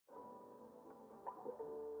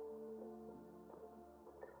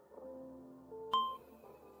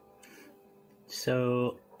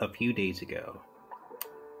So, a few days ago,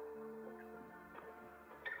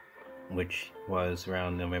 which was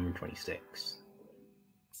around November 26th,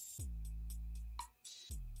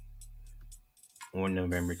 or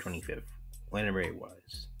November 25th, whenever it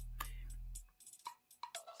was,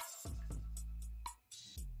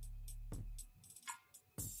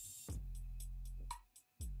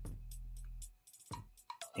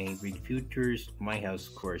 a Reuters White House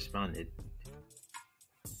correspondent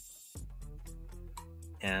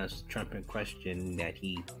asked Trump a question that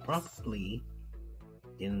he probably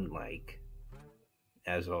didn't like,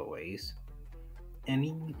 as always, and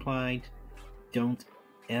he replied, "Don't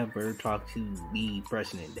ever talk to the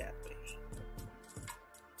president that way."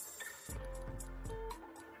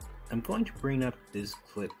 I'm going to bring up this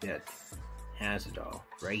clip that has it all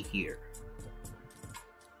right here,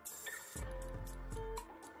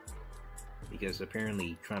 because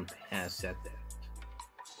apparently Trump has said that.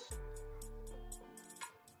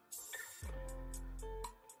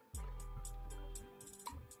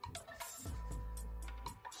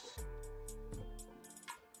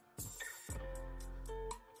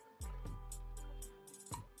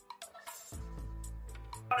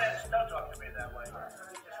 Don't talk to me that way.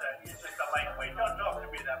 You're just a lightweight. Don't talk to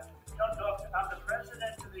me that way. Don't talk to, I'm the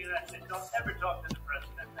president of the United States. Don't ever talk to the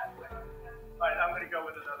president that way. All right, I'm going to go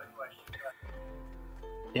with another question.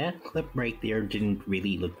 That clip right there didn't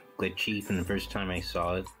really look glitchy from the first time I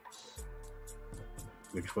saw it,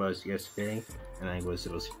 which was yesterday, and I was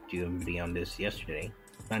supposed to do a video on this yesterday.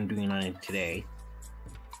 I'm doing on it today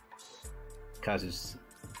because it's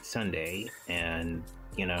Sunday, and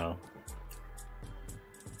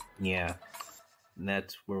yeah,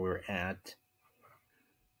 that's where we're at.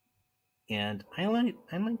 And I like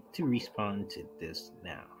to respond to this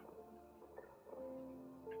now.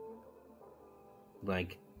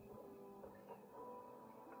 Like,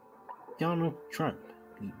 Donald Trump,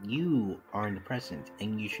 you are the president,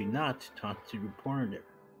 and you should not talk to the reporter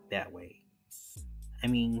that way. I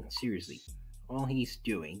mean, seriously, all he's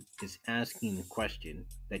doing is asking a question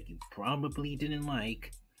that you probably didn't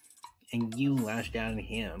like, and you lashed out at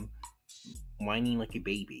him, whining like a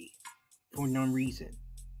baby, for no reason.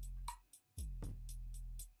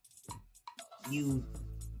 You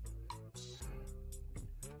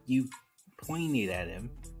pointed at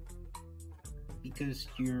him because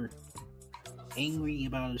you're angry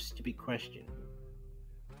about a stupid question.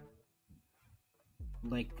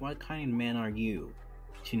 Like, what kind of man are you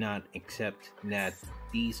to not accept that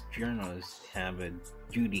these journalists have a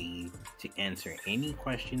duty to answer any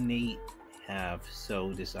question they have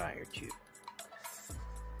so desire to?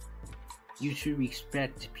 You should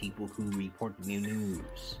respect people who report the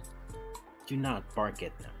news. Do not bark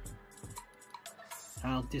at them.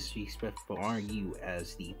 How disrespectful are you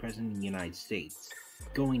as the President of the United States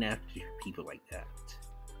going after people like that?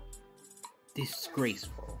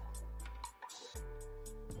 Disgraceful.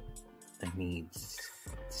 I mean,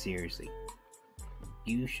 seriously,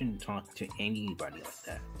 you shouldn't talk to anybody like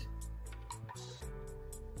that.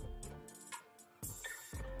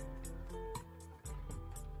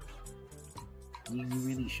 You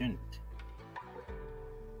really shouldn't.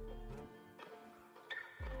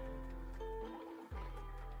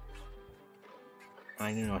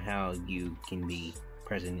 I don't know how you can be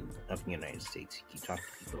President of the United States if you talk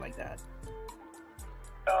to people like that.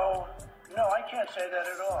 No, I can't say that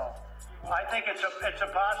at all. I think it's a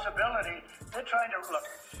possibility. They're trying to look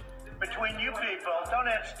between you people. Don't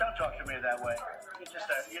talk to me that way.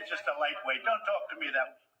 You're just a lightweight. Don't talk to me that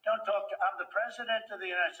way. Don't talk to. I'm the president of the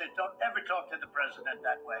United States. Don't ever talk to the president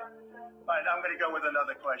that way. All right, I'm going to go with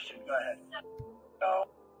another question. Go ahead. No.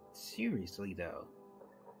 Seriously though,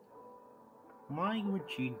 why would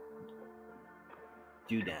you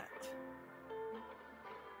do that?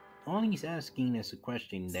 All he's asking is a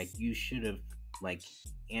question that you should have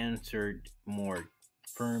answered more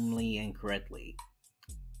firmly and correctly,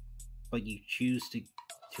 but you choose to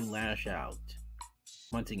lash out.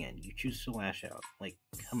 Once again, you choose to lash out. Like,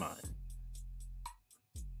 come on.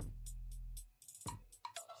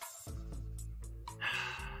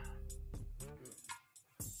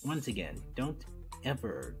 Once again, don't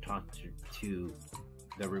ever talk to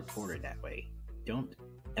the reporter that way. Don't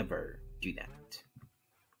ever do that.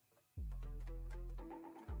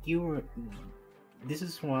 This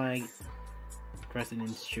is why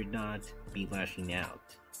presidents should not be lashing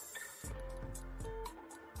out.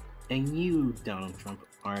 And you, Donald Trump,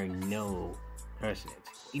 are no president.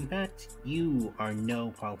 In fact, you are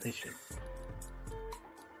no politician.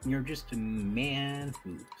 You're just a man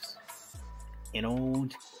who's an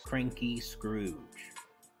old, cranky Scrooge.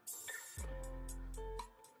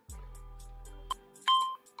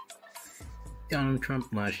 Donald Trump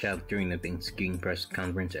lashed out during the Thanksgiving press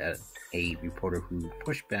conference at a reporter who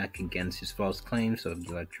pushed back against his false claims of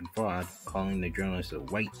election fraud, calling the journalist a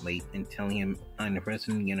white mate and telling him, "I'm the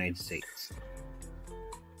President of the United States."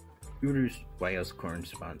 Reuters White House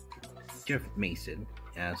correspondent Jeff Mason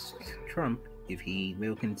asked Trump if he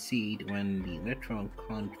will concede when the Electoral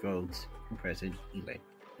College votes for President-elect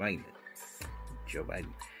Joe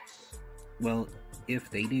Biden. Well, if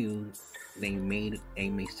they do, they made a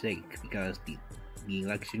mistake because the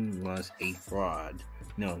election was a fraud.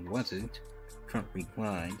 No, it wasn't, Trump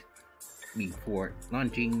replied before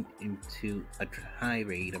launching into a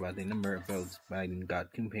tirade about the number of votes Biden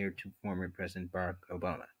got compared to former President Barack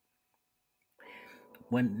Obama.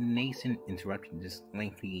 When Mason interrupted this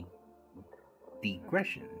lengthy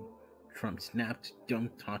digression, Trump snapped,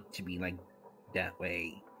 "Don't talk to me like that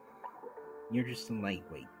way. You're just a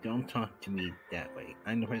lightweight. Don't talk to me that way.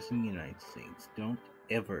 I'm the President of the United States. Don't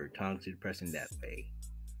ever talk to the President that way."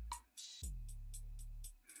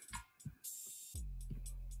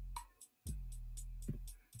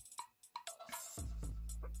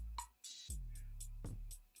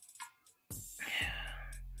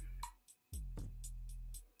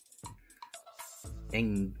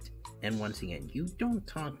 And once again, you don't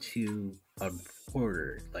talk to a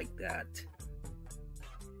reporter like that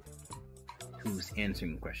who's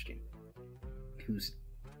answering a question, who's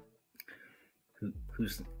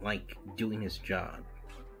like doing his job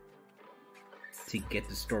to get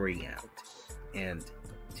the story out and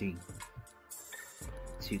to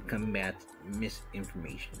combat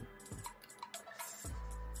misinformation,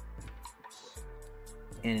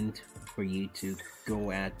 and for you to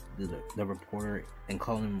go at the reporter and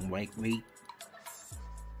call him lightweight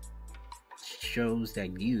shows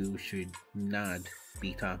that you should not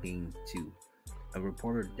be talking to a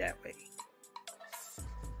reporter that way.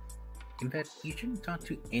 In fact, you shouldn't talk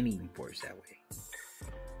to any reporters that way.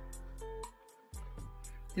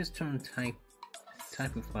 This tone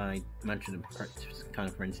typified much of the press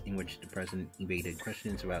conference in which the president evaded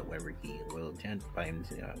questions about whether he will attend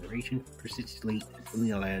Biden's inauguration, persistently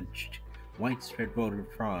alleged widespread voter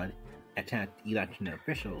fraud, attacked election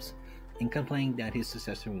officials, and complained that his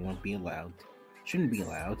successor shouldn't be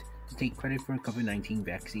allowed to take credit for a COVID-19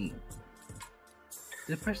 vaccine.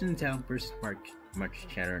 The president's outburst sparked much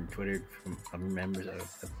chatter on Twitter from other members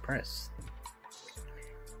of the press.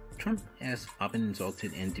 Trump has often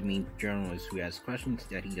insulted and demeaned journalists who ask questions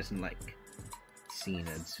that he doesn't like.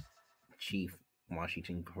 CNN's chief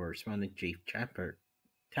Washington correspondent Jake Tapper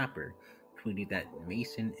tweeted that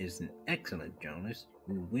Mason is an excellent journalist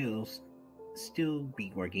who will still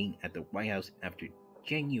be working at the White House after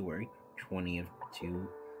January 20th,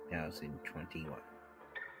 2021.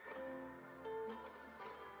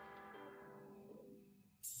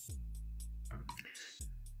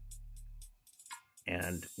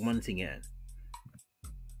 And once again,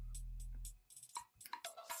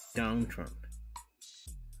 Donald Trump,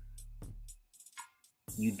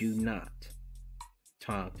 you do not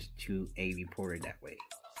talk to a reporter that way.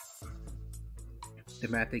 The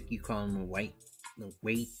fact that you call him a white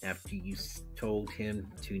after you told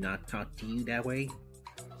him to not talk to you that way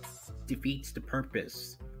defeats the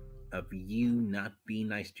purpose of you not being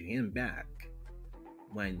nice to him back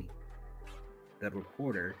when the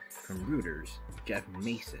reporter from Reuters, Jeff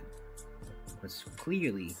Mason, was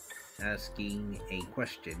clearly asking a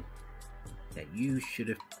question that you should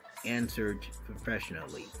have answered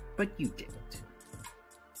professionally, but you didn't.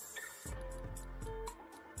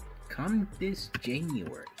 Come this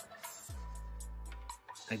January,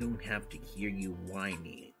 I don't have to hear you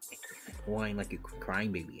whine like a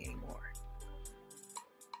crying baby anymore.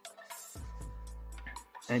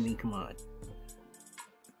 I mean, come on.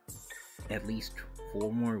 At least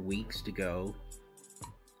 4 more weeks to go,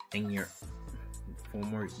 and you're 4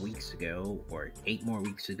 more weeks to go, or 8 more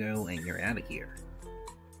weeks to go, and you're out of here.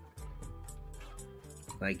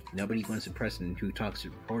 Like, nobody wants a president who talks to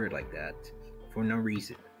a reporter like that for no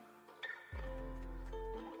reason.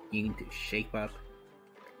 You need to shape up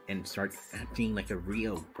and start acting like a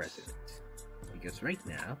real president. Because right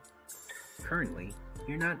now, currently,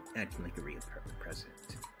 you're not acting like a real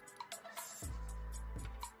president.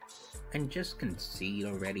 And just concede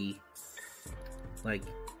already. Like,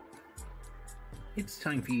 it's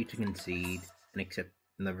time for you to concede and accept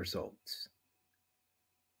the results.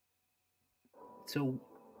 So,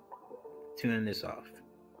 to end this off,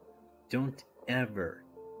 don't ever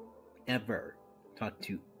talk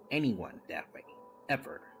to anyone that way.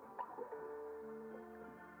 Ever.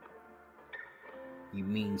 You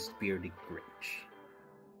mean-spirited Grinch.